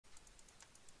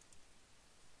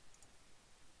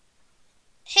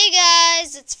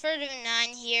it's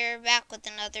Furtive9 here, back with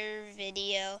another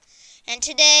video. And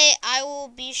today I will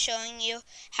be showing you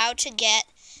how to get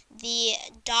the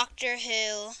Doctor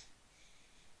Who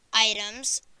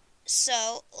items.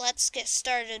 So let's get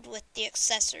started with the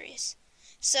accessories.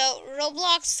 So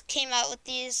Roblox came out with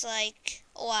these like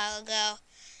a while ago,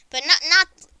 but not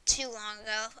too long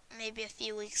ago, maybe a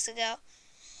few weeks ago.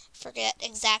 Forget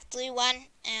exactly when,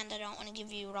 and I don't want to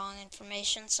give you wrong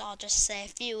information, so I'll just say a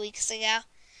few weeks ago.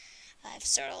 I've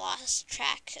sort of lost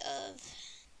track of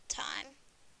time.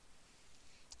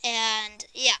 And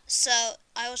yeah, so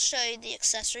I will show you the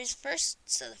accessories first.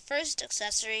 So the first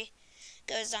accessory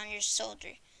goes on your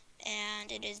shoulder,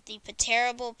 and it is the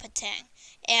Terrible Patang.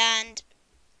 And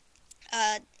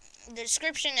the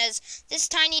description is, this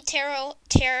tiny terror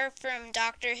from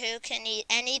Doctor Who can eat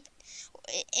any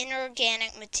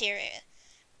inorganic material.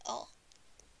 Oh,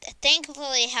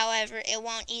 thankfully, however, it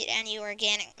won't eat any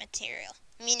organic material,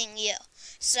 meaning you.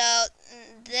 So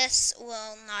this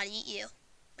will not eat you,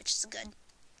 which is good.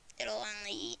 It'll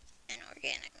only eat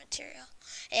inorganic material.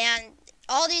 And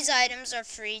all these items are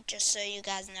free, just so you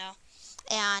guys know.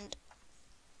 And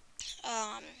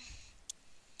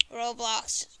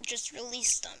Roblox just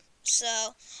released them.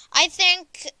 So I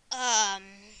think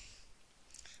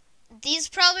these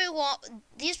probably will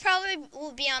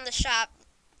be on the shop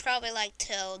probably like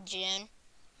till June,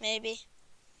 maybe.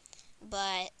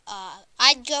 But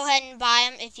I'd go ahead and buy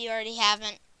them if you already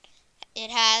haven't.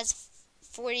 It has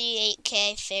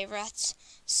 48k favorites,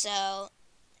 so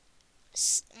a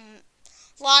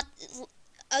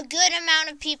good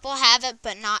amount of people have it,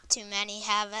 but not too many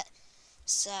have it.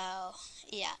 So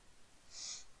yeah,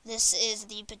 this is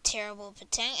the Terrible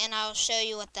Patang, and I'll show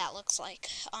you what that looks like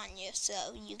on you,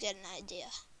 so you get an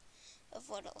idea of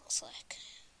what it looks like.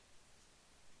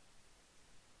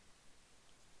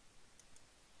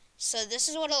 So this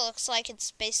is what it looks like.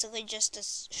 It's basically just a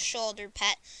shoulder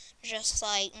pet, just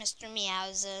like Mr.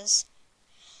 Meow's is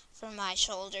for my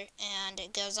shoulder, and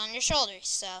it goes on your shoulder.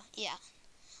 So yeah,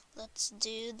 let's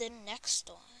do the next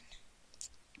one.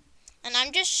 And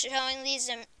I'm just showing these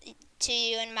to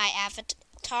you in my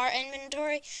avatar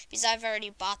inventory because I've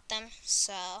already bought them.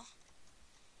 So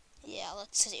yeah,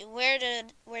 let's see.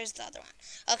 Where's the other one?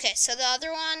 Okay, so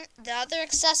the other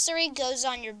accessory goes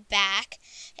on your back,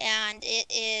 and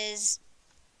it is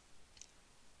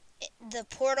the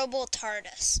portable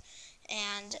TARDIS.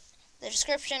 And the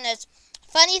description is,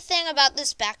 funny thing about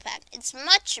this backpack, it's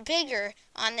much bigger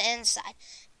on the inside.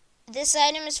 This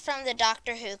item is from the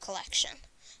Doctor Who collection.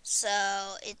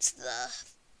 So it's the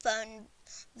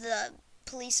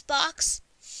police box,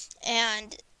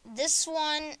 and this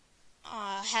one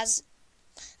has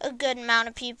a good amount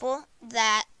of people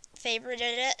that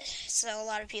favorited it, so a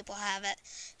lot of people have it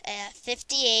at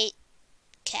 58k,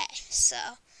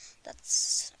 so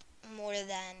that's more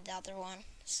than the other one,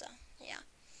 so yeah.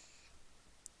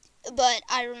 But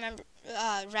I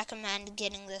recommend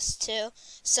getting this too.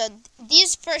 So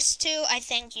these first two I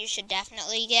think you should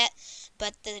definitely get,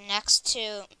 but the next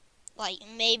two, like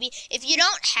maybe, if you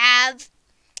don't have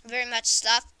very much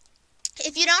stuff,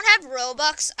 if you don't have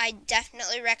Robux, I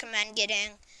definitely recommend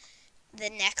getting the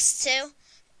next two.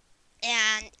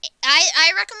 And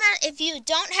I recommend, if you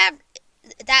don't have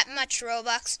that much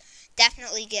Robux,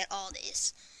 definitely get all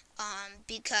these.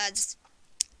 Because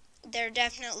they're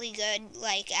definitely good,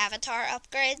 like avatar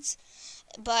upgrades.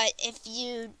 But if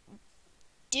you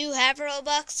do have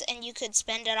Robux and you could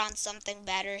spend it on something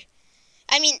better,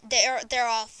 I mean, they're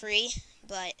all free,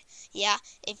 but yeah,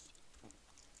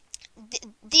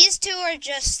 these two are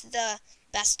just the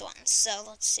best ones. So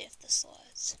let's see if this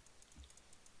loads.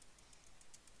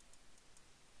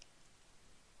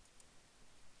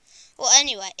 Well,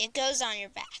 anyway, it goes on your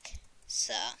back.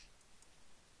 So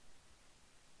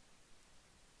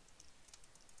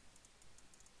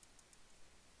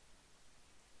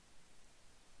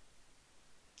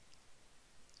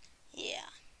yeah.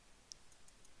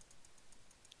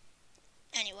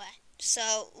 Anyway,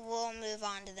 so we'll move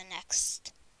on to the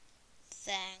next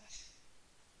thing.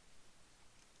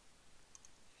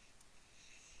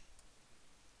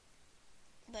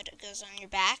 But it goes on your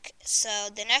back. So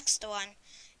the next one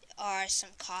are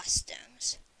some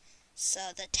costumes.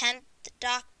 So the 10th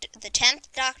Doctor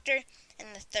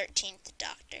and the 13th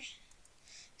Doctor.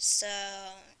 So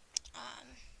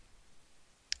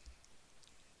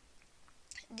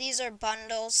these are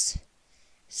bundles.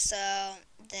 So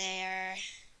they're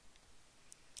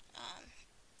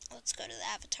let's go to the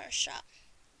avatar shop.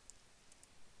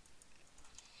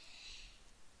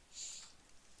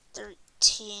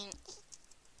 13th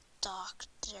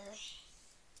Doctor.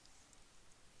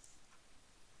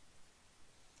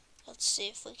 Let's see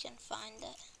if we can find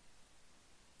it.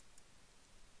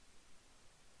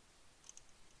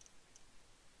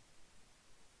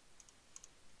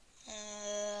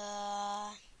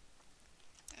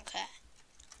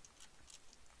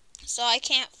 So I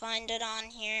can't find it on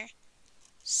here.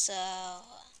 So,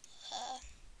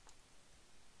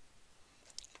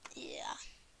 yeah.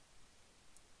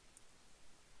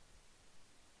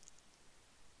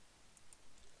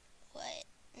 Wait,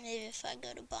 maybe if I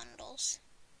go to bundles.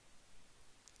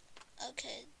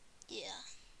 Okay, yeah.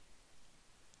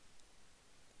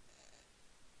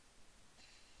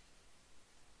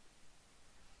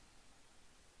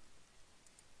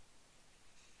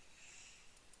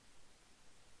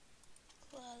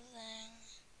 Clothing,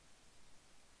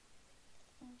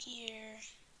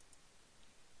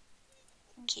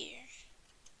 gear.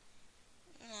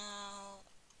 No.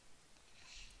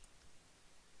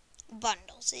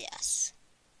 Bundles, yes.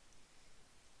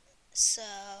 So,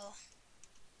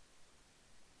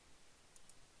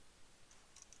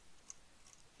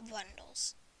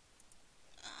 bundles.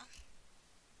 Uh,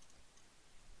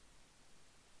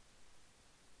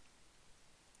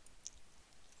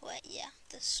 Wait, yeah,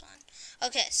 this one.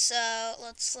 Okay, so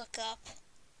let's look up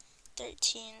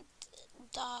 13th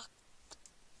Doctor.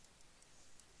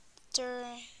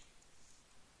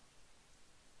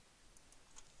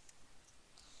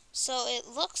 So it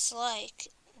looks like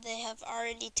they have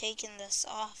already taken this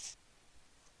off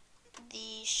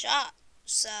the shop.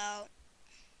 So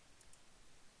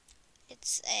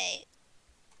it's a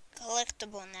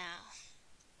collectible now.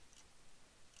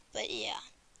 But yeah,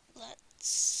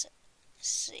 let's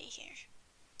see here.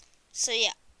 So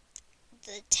yeah,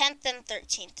 the 10th and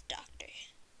 13th Doctor.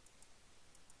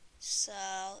 So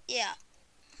yeah,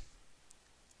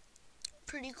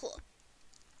 pretty cool.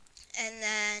 And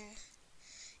then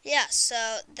yeah,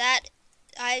 so that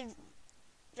I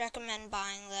recommend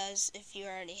buying those if you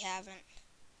already haven't.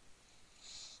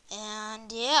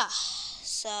 And yeah,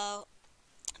 so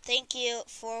thank you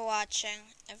for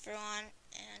watching, everyone,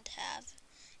 and have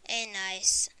a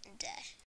nice day.